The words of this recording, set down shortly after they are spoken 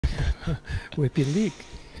WiiPi leak.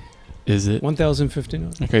 Is it?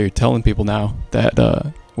 1059. Okay, you're telling people now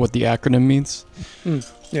that what the acronym means.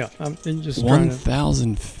 Yeah, I'm just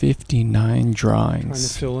 1059 drawings. trying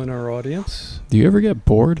to fill in our audience. Do you ever get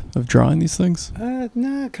bored of drawing these things?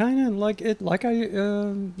 Nah, kind of like it. Like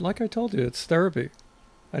I told you, it's therapy.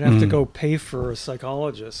 I'd have to go pay for a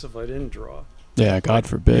psychologist if I didn't draw. Yeah, God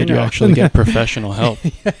forbid you you know. actually get professional help.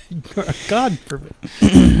 God forbid.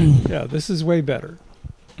 Yeah, this is way better.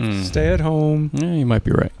 Stay at home. Yeah, you might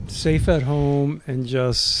be right. Safe at home and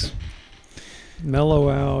just mellow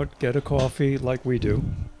out, get a coffee like we do.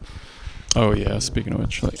 Oh yeah, speaking of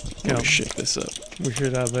which, like, let me shake this up. We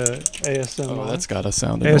should have a ASMR. Oh, that's gotta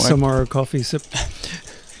sound annoying. ASMR coffee sip.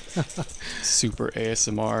 Super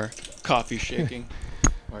ASMR coffee shaking.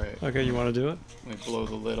 All right. Okay, you want to do it? Let me blow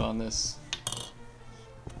the lid on this.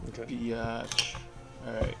 Okay. Biatch.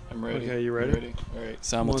 All right, I'm ready. Okay, you ready? All right,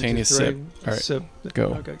 simultaneous 1, 2, 3. sip. All right, Sip.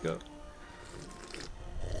 go. Okay, go.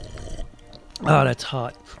 Oh, that's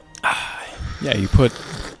hot. Yeah, you put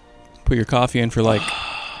your coffee in for like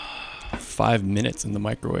 5 minutes in the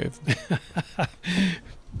microwave.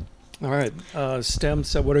 All right, stem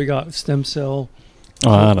cell. What do we got? Stem cell. Oh,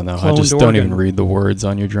 I don't know. I just don't even organ. read the words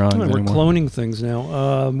on your drawings We're anymore. cloning things now.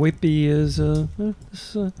 WiiPi is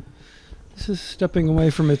this is stepping away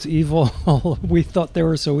from its evil. We thought they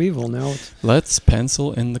were so evil. Now it's. Let's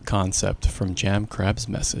pencil in the concept from Jam Crab's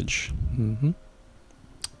message.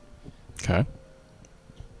 Okay.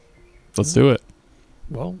 Let's do it.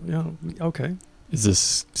 Well, yeah. Okay. Is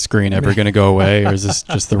this screen ever going to go away, or is this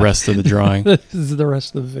just the rest of the drawing? This is the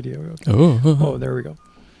rest of the video. Okay. Oh, There we go.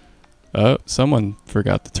 Oh, someone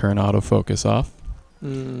forgot to turn autofocus off.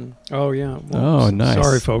 Oh yeah. Well, Oh, nice.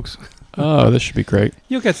 Sorry, folks. Oh, this should be great.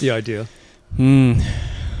 You'll get the idea. We're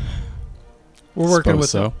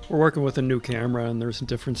We're working with a new camera, and there's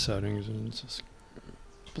different settings, and it's just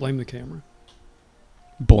blame the camera.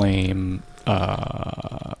 Blame.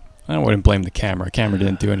 I wouldn't blame the camera. Camera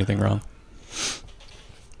didn't do anything wrong.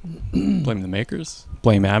 Blame the makers.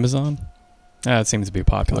 Blame Amazon. It seems to be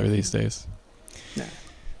popular these days. Nah.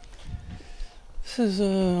 This is,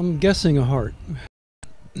 I'm guessing, a heart.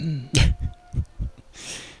 I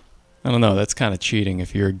don't know. That's kind of cheating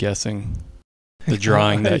if you're guessing the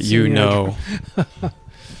drawing that you know.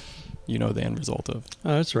 You know the end result of.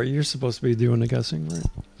 Oh, that's right. You're supposed to be doing the guessing, right?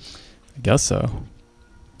 I guess so.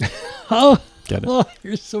 Oh, Get it? oh,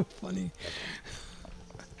 you're so funny.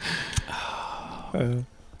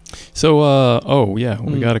 So, oh yeah,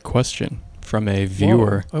 we got a question from a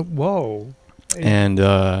viewer. Whoa. And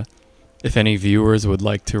if any viewers would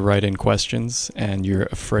like to write in questions and you're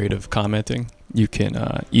afraid of commenting, you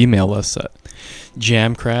can email us at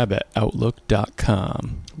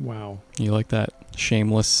jamcrab@outlook.com. Wow. You like that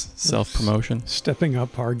shameless self-promotion? Stepping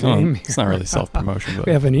up our game. It's not really self-promotion, but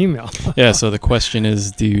We have an email. yeah, so the question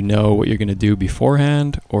is, do you know what you're going to do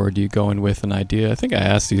beforehand, or do you go in with an idea? I think I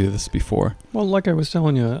asked you this before. Well, like I was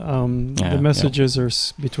telling you, the messages are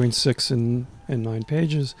between 6 and 9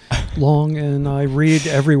 pages long, and I read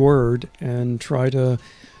every word and try to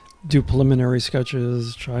do preliminary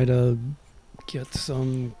sketches, try to get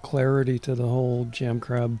some clarity to the whole Jam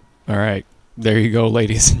Crab. All right. There you go,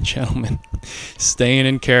 ladies and gentlemen. Staying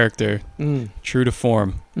in character, true to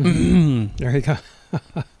form. There you go.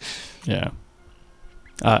 Yeah.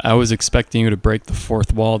 I was expecting you to break the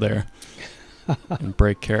fourth wall there and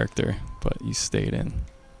break character, but you stayed in.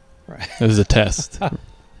 Right. It was a test.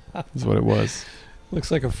 Is what it was.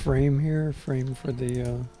 Looks like a frame here. Frame for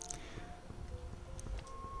the...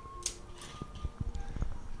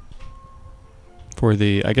 For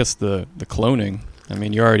the, I guess, the cloning. I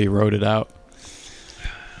mean, you already wrote it out.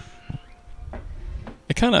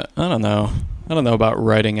 It kind of, I don't know about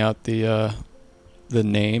writing out the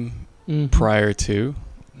name prior to.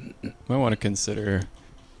 Might want to consider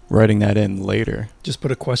writing that in later. Just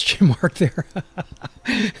put a question mark there.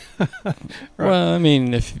 Right. Well, I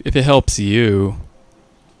mean, if it helps you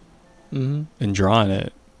in drawing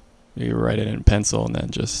it, you write it in pencil and then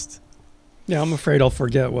just... Yeah, I'm afraid I'll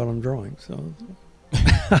forget what I'm drawing, so...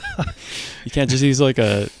 You can't just use like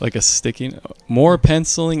a sticky... More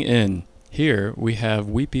penciling in. Here, we have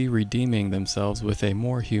WiiPi redeeming themselves with a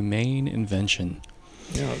more humane invention.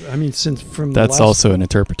 Yeah, I mean, since from that's also an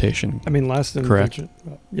interpretation. I mean, last correct? invention.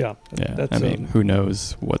 Yeah. That's, I mean, who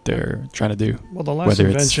knows what they're trying to do? Well, the last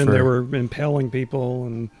invention, they were impaling people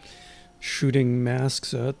and shooting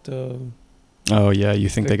masks at. Oh yeah, you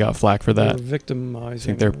think they got flack for that?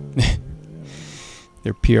 Victimizing. I think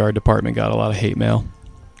their PR department got a lot of hate mail.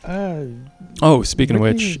 Speaking of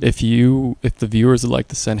which, if the viewers would like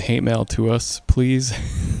to send hate mail to us, please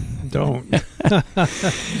Don't.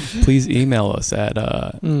 Please email us at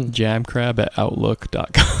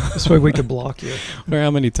jamcrab@outlook.com. This way we could block you. Or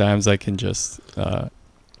how many times I can just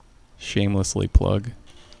shamelessly plug.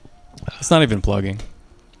 It's not even plugging.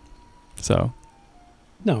 So.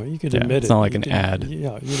 No, you could admit it. It's not like an ad.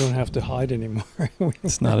 Yeah, you don't have to hide anymore.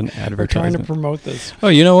 It's not an advertisement. We're trying to promote this. Oh,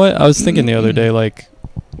 you know what? I was thinking the other day, like,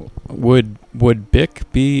 would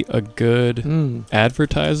Bic be a good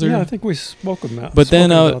advertiser? Yeah, I think we spoke about that. But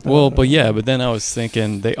then, but then I was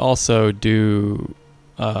thinking they also do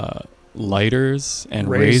lighters and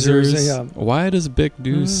razors. Yeah. Why does Bic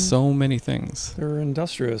do so many things? They're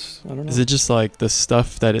industrious. I don't know. Is it just like the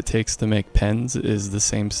stuff that it takes to make pens is the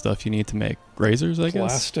same stuff you need to make razors, I guess?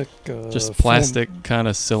 Plastic. Just plastic kind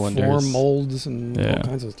of cylinders. Form molds and all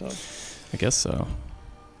kinds of stuff. I guess so.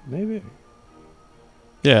 Maybe.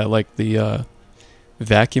 Yeah, like the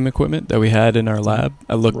vacuum equipment that we had in our lab.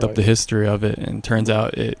 I looked up the history of it, and turns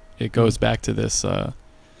out it goes back to this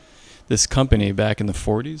this company back in the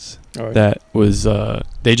 40s that was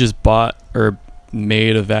they just bought or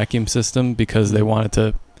made a vacuum system because they wanted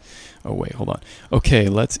to. Oh wait, hold on. Okay,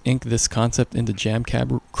 let's ink this concept into Jam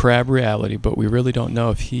Crab reality, but we really don't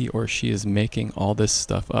know if he or she is making all this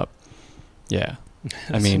stuff up. Yeah.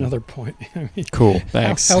 That's another point. Cool.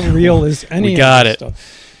 Thanks. How real is any we of got this it.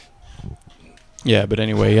 stuff? Yeah, but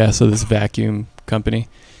anyway, so this vacuum company,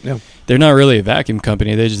 yeah, they're not really a vacuum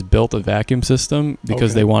company. They just built a vacuum system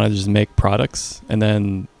because they wanted to just make products. And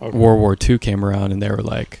then World War II came around, and they were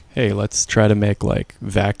like, "Hey, let's try to make like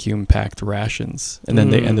vacuum-packed rations." And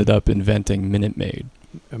then they ended up inventing Minute Maid.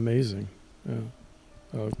 Amazing. Yeah.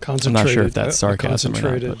 I'm not sure if that's sarcasm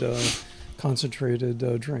or not.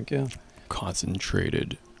 Concentrated drink. Yeah.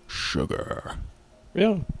 Concentrated sugar.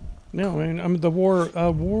 Yeah. No, I mean the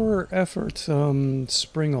war efforts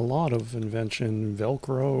spring a lot of invention.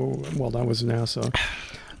 Velcro. Well, that was NASA.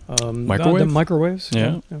 Microwave? The microwaves.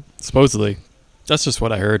 Yeah. Supposedly, that's just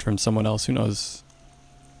what I heard from someone else. Who knows?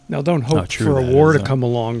 Now, don't hope for a war to come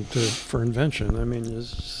along for invention. I mean,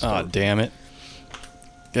 damn it!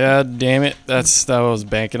 God damn it! I was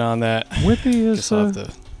banking on that. WiiPi is. Guess I'll have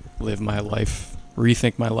to live my life,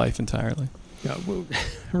 rethink my life entirely. Yeah. Well,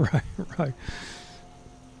 right.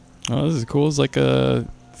 Oh, this is cool. It's like a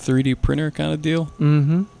 3D printer kind of deal.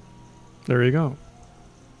 Mm-hmm. There you go.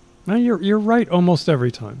 Now you're right almost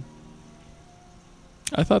every time.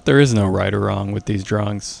 I thought there is no right or wrong with these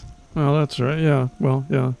drawings. Oh, that's right. Yeah. Well,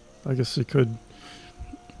 yeah. I guess you could.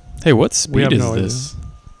 Hey, what speed is this? Idea.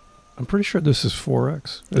 I'm pretty sure this is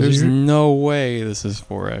 4x. There's no way this is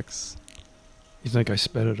 4x. You think I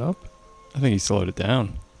sped it up? I think you slowed it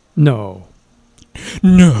down. No.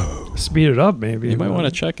 Speed it up, maybe. You might want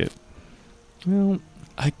to check it. Well,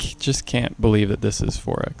 I just can't believe that this is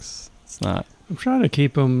 4x. It's not. I'm trying to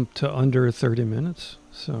keep them to under 30 minutes.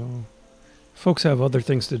 So, folks have other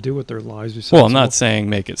things to do with their lives. Besides well, I'm not saying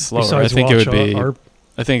make it slower. I think it would be.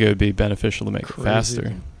 I think it would be beneficial to make it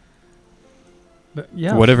faster. But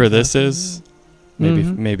yeah, whatever this is,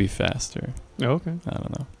 maybe faster. Oh, okay. I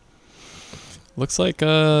don't know. Looks like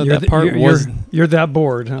that part was. You're that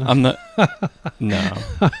bored, huh? I'm not. No,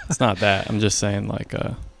 it's not that. I'm just saying like.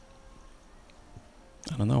 I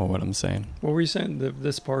don't know what I'm saying. What were you saying?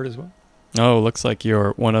 This part as well? Oh, looks like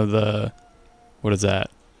you're one of the. What is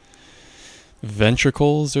that?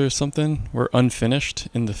 Ventricles or something were unfinished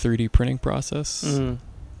in the 3D printing process.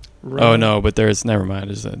 Right. Oh no, but never mind.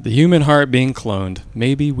 There's the human heart being cloned.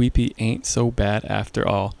 Maybe WiiPi ain't so bad after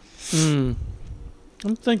all.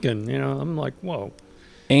 I'm thinking, I'm like, whoa.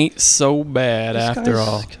 Ain't so bad after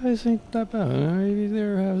all. These guys ain't that bad. Maybe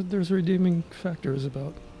there's redeeming factors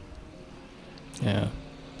about. Yeah.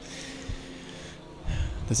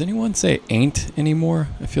 Does anyone say ain't anymore?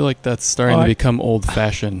 I feel like that's starting to become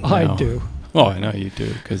old-fashioned now. I do. Oh, I know you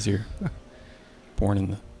do, because you're born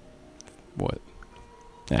in the... What?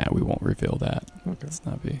 Nah, we won't reveal that. Okay. Let's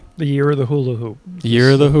not be... The year of the hula hoop. The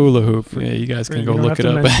year of the hula hoop. Yeah, you guys can go look it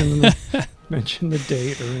up. Mention the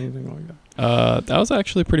date or anything like that. That was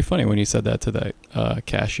actually pretty funny when you said that to that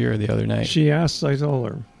cashier the other night. She asked, I told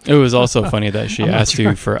her. It was also funny that she asked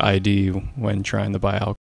you for ID when trying to buy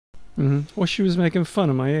alcohol. Well, she was making fun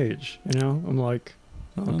of my age, I'm like...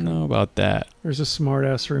 I don't know about that. There's a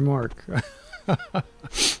smart-ass remark. You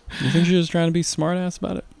think she was trying to be smart-ass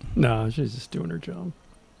about it? No, she's just doing her job.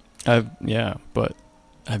 Yeah, but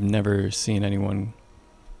I've never seen anyone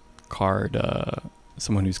card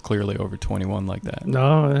someone who's clearly over 21 like that.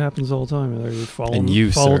 No, it happens all the time. They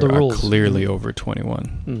follow the rules. Are clearly over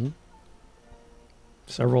 21.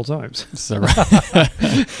 Several times.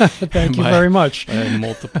 Thank you very much.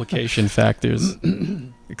 Multiplication factors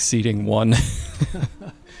exceeding 1.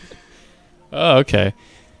 Oh, okay.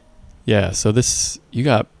 Yeah, so this, you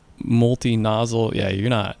got multi-nozzle. Yeah, you're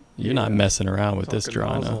not messing around with this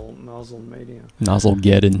drawing. Nozzle mania. Nozzle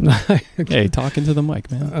getting. Hey, talking to the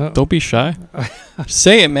mic, man. Don't be shy.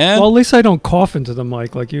 Say it, man. Well, at least I don't cough into the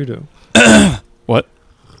mic like you do. What?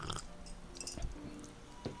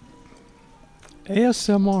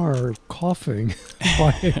 ASMR coughing.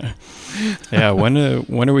 Yeah, when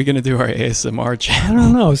are we gonna do our ASMR channel? I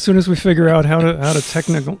don't know. As soon as we figure out how to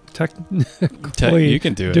technically you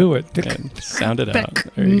can do it. Yeah, sound it out.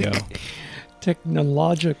 There you go.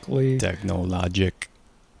 Technologic. We'll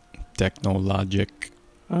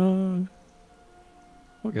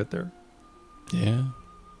get there. Yeah.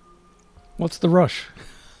 What's the rush?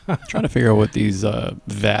 Trying to figure out what these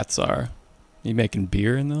vats are. You making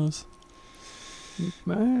beer in those?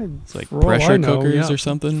 It's like pressure cookers or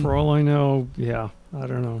something? For all I know, yeah. I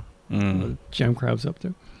don't know. Jam Crab's up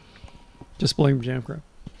there. Just blame Jam Crab.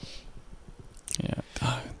 Yeah.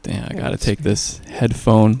 Oh, damn, I gotta take this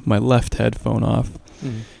headphone, my left headphone off.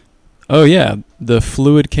 Oh yeah, the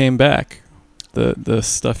fluid came back. The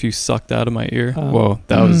stuff you sucked out of my ear. Whoa,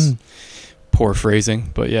 that was poor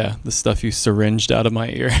phrasing, but yeah, the stuff you syringed out of my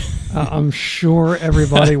ear. I'm sure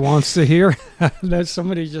everybody wants to hear that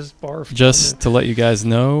somebody just barfed. Just to let you guys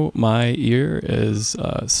know, my ear is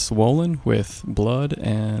swollen with blood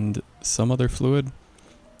and some other fluid.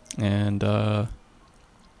 And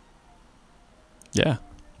yeah,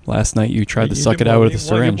 last night you tried to suck it out with a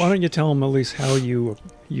syringe. Why don't you tell him at least how you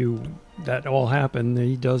that all happened?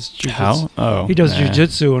 He does jujitsu. How? Oh, he does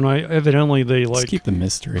jujitsu, and evidently they Just keep the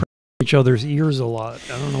mystery. Each other's ears a lot.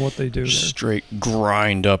 I don't know what they do there. Straight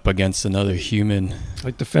grind up against another human.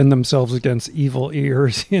 Like defend themselves against evil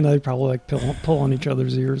ears. They probably like pull on each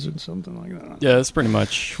other's ears or something like that. Yeah, that's pretty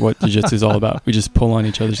much what jiu-jitsu is all about. We just pull on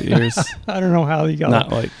each other's ears. I don't know how he got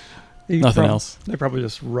Not like nothing else. They probably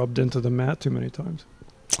just rubbed into the mat too many times.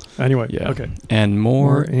 Anyway, yeah. Okay. And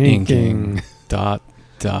more inking. Dot.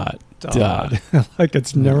 Like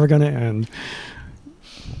it's never going to end.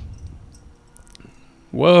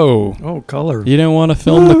 Whoa. Oh, color. You didn't want to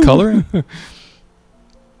film the coloring?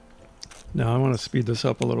 No, I want to speed this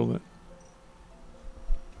up a little bit.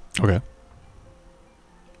 Okay.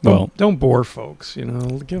 Don't bore folks,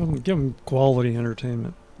 Give them quality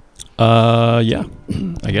entertainment. Yeah.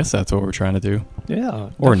 I guess that's what we're trying to do. Yeah.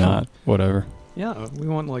 Or not. Whatever. Yeah, we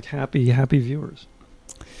want like happy viewers.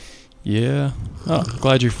 Yeah. Oh,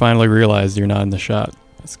 glad you finally realized you're not in the shot.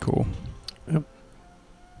 That's cool. Yep.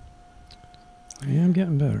 I am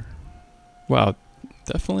getting better. Wow,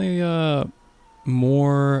 definitely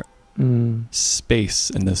more space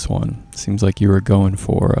in this one. Seems like you were going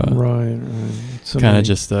for right. Kind of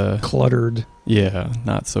just cluttered. Yeah,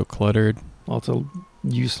 not so cluttered. Lots of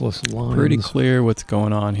useless lines. Pretty clear what's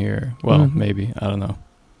going on here. Well, maybe, I don't know.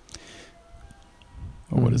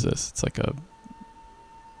 Oh, what is this? It's like a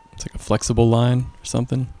flexible line or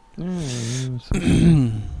something.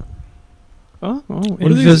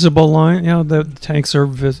 Invisible line. The tanks are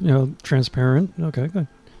transparent. Okay, good.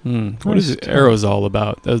 What is arrows all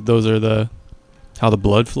about? Those are how the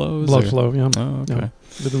blood flows? Blood flow, yeah. Oh, okay.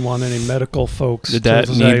 Didn't want any medical folks. Did that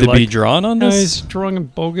need to be drawn on this? He's drawing a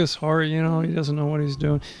bogus heart, he doesn't know what he's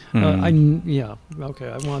doing. Okay,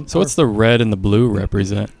 I want... So what's the red and the blue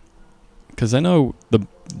represent? Because I know the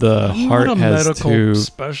heart has two... I'm not a medical two...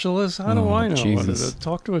 specialist. How do I know? Jesus.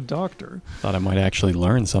 Talk to a doctor. Thought I might actually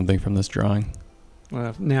learn something from this drawing.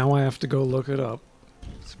 Now I have to go look it up.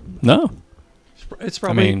 No. It's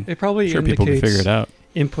probably... it probably sure people can figure it out.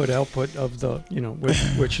 Input output of the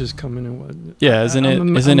which is coming in what. Yeah, isn't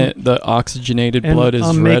it the oxygenated blood is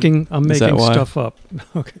red? I'm making stuff up.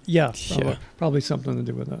 Okay, yeah, probably something to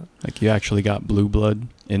do with that. Like you actually got blue blood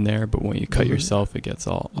in there, but when you cut yourself, it gets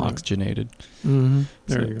all oxygenated.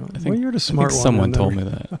 There you go. I think, you're the smart one. Someone told me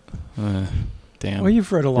that. Damn. Well,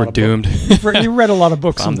 you've read a lot. We're doomed. You read a lot of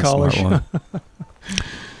books in college.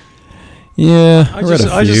 Yeah, I read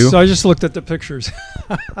a few. I just looked at the pictures.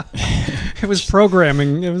 It was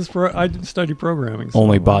programming. I studied programming. So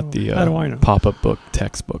only bought the how do I know? Pop-up book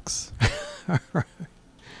textbooks. Right.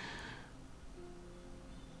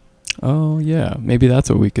 Oh yeah, maybe that's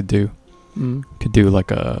what we could do. Could do like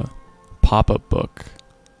a pop-up book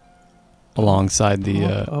alongside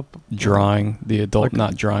the drawing, the adult,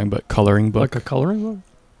 not drawing, but coloring book. Like a coloring book?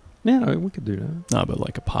 Yeah, we could do that. No, but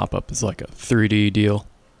like a pop-up is like a 3D deal.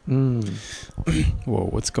 Whoa,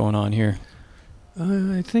 what's going on here?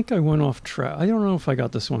 I think I went off track. I don't know if I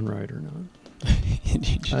got this one right or not.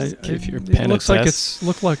 You just give your pen a test?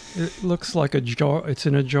 It looks like a jar. It's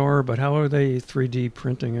in a jar, but how are they 3D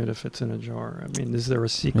printing it if it's in a jar? I mean, is there a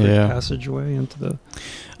secret passageway into the...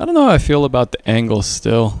 I don't know how I feel about the angle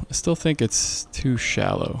still. I still think it's too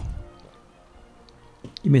shallow.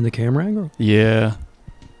 You mean the camera angle? Yeah.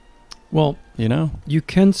 Well, you know, you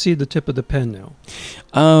can see the tip of the pen now.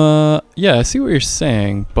 Yeah, I see what you're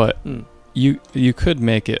saying, but you could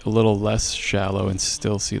make it a little less shallow and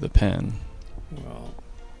still see the pen. Well,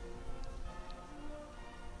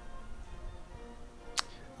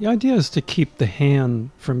 the idea is to keep the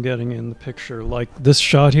hand from getting in the picture. Like this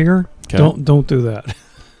shot here, don't do that.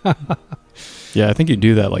 Yeah, I think you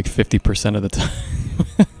do that like 50% of the time.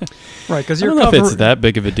 Right, because I don't know if it's that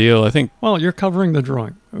big of a deal. I think. Well, you're covering the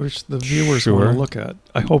drawing, which the viewers want to look at.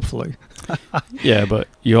 Hopefully. Yeah, but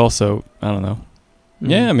you also, I don't know.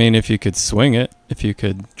 Yeah, I mean, if you could swing it, if you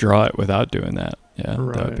could draw it without doing that, that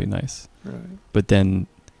would be nice. Right. But then,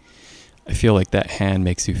 I feel like that hand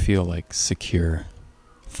makes you feel like secure.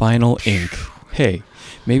 Final ink. Hey,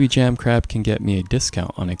 maybe Jam Crab can get me a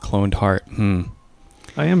discount on a cloned heart.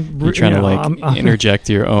 I am. You're trying to I'm interject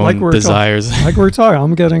your own desires. Like we're talking,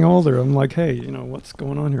 I'm getting older. I'm like, hey, what's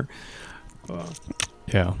going on here?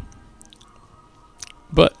 Yeah.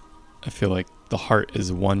 But I feel like the heart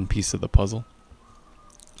is one piece of the puzzle.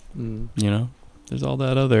 There's all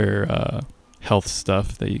that other health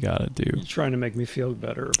stuff that you gotta do. You're trying to make me feel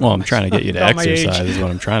better. Well, I'm trying to get you to exercise is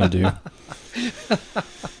what I'm trying to do.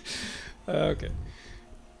 Okay.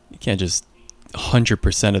 You can't just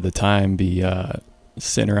 100% of the time be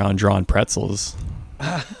sitting around drawing pretzels.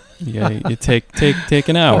 You take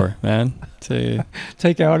an hour, man.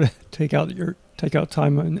 Take out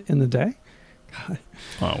time in the day. God.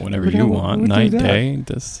 Well, whenever you want, night, day,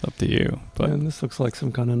 that's up to you. But and this looks like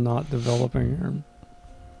some kind of knot developing here.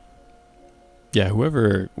 Yeah,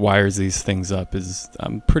 whoever wires these things up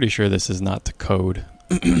I'm pretty sure this is not to code.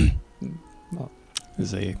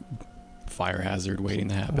 There's a fire hazard waiting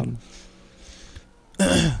to happen.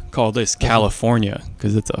 Call this California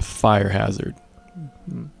because it's a fire hazard.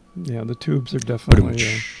 Yeah, the tubes are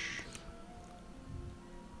definitely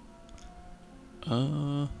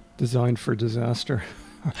designed for disaster.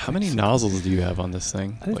 How many nozzles do you have on this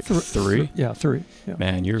thing? Like 3? Yeah, 3. Yeah.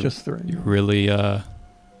 Man, you're just 3. You're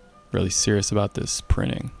really serious about this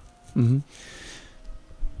printing. What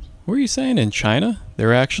were you saying in China?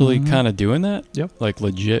 They're actually kind of doing that? Yep. Like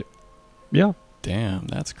legit? Yeah. Damn,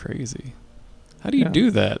 that's crazy. How do you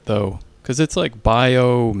do that, though? Because it's like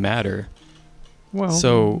biomatter. Well,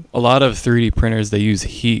 so a lot of 3D printers, they use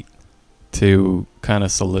heat to kind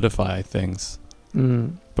of solidify things.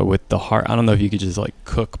 But with the heart, I don't know if you could just like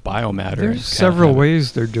cook biomatter. There's several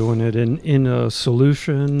ways they're doing it in a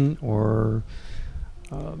solution or...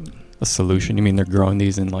 a solution? You mean they're growing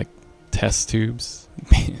these in like test tubes?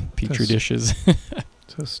 Petri dishes?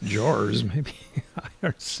 Test jars, maybe.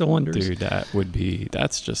 Or cylinders. Dude,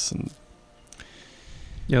 that's just some...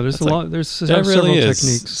 Yeah, there's there's several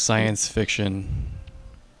techniques. Science fiction.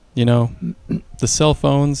 The cell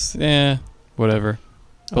phones, whatever.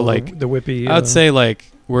 But like the WiiPi, I'd say like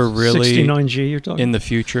we're really 69G you're talking in the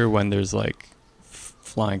future when there's like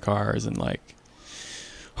flying cars and like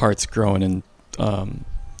hearts growing in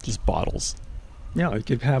just bottles. Yeah, you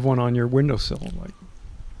could have one on your windowsill, like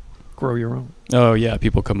grow your own. Oh yeah,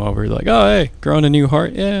 people come over like, oh hey, growing a new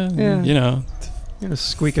heart, yeah.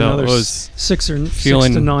 Squeak another 6 to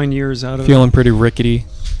 9 years out of feeling it. Pretty rickety,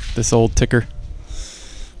 this old ticker.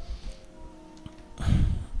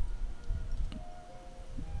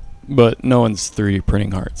 But no one's 3D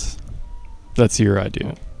printing hearts. That's your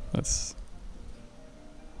idea. That's...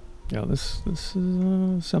 Yeah, this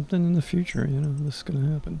is something in the future. This is going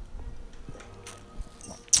to happen.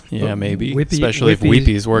 Yeah, but maybe. Especially if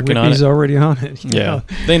WiiPi's working on it. WiiPi's already on it. Yeah,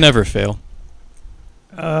 they never fail.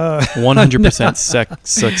 100%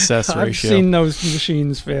 success ratio. I've seen those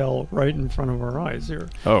machines fail right in front of our eyes here.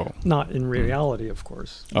 Oh. Not in reality, of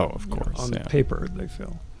course. Oh, of course. On paper, they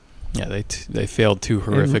fail. Yeah, they failed too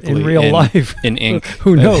horrifically in real life. In ink.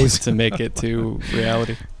 Who knows? To make it to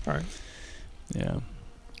reality. All right. Yeah.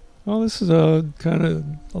 Well, this is a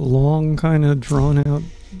long, kind of drawn out.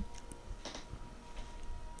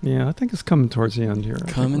 Yeah, I think it's coming towards the end here.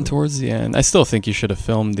 Coming towards the end. I still think you should have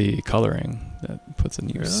filmed the coloring. That puts a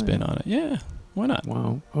new spin on it. Yeah, why not?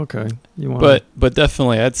 Wow. Okay. But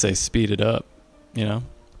definitely, I'd say speed it up.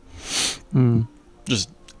 Just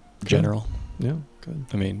general. Yeah. Good.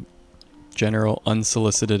 I mean, general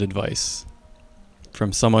unsolicited advice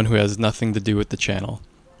from someone who has nothing to do with the channel.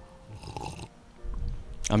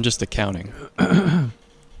 I'm just accounting. I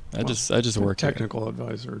just work technical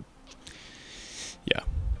advisor. Yeah.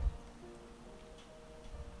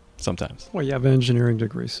 Sometimes. Well, you have an engineering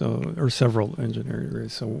degree, or several engineering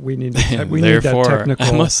degrees, so we need that technical.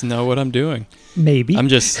 I must know what I'm doing. Maybe. I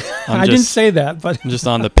didn't say that, but I'm just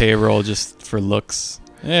on the payroll just for looks.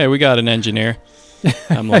 Hey, we got an engineer.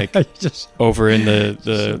 I'm like just over in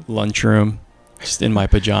the lunchroom, just in my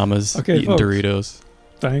pajamas, eating folks. Doritos.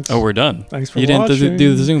 Thanks. Oh, we're done. Thanks for watching. You didn't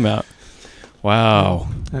do the zoom out. Wow.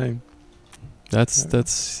 Hey.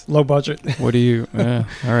 That's low budget. What do you? All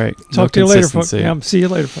right. Talk to you later, folks. Yeah, see you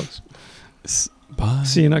later, folks. Bye.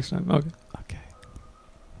 See you next time. Okay. Okay.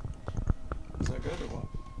 Is that good or what?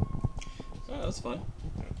 Oh, that's fun.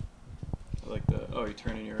 I like the. Oh, you're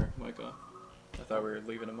turning your mic off. I thought we were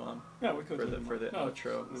leaving them on. Yeah, we could for the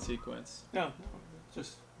outro sequence. Yeah,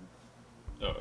 just.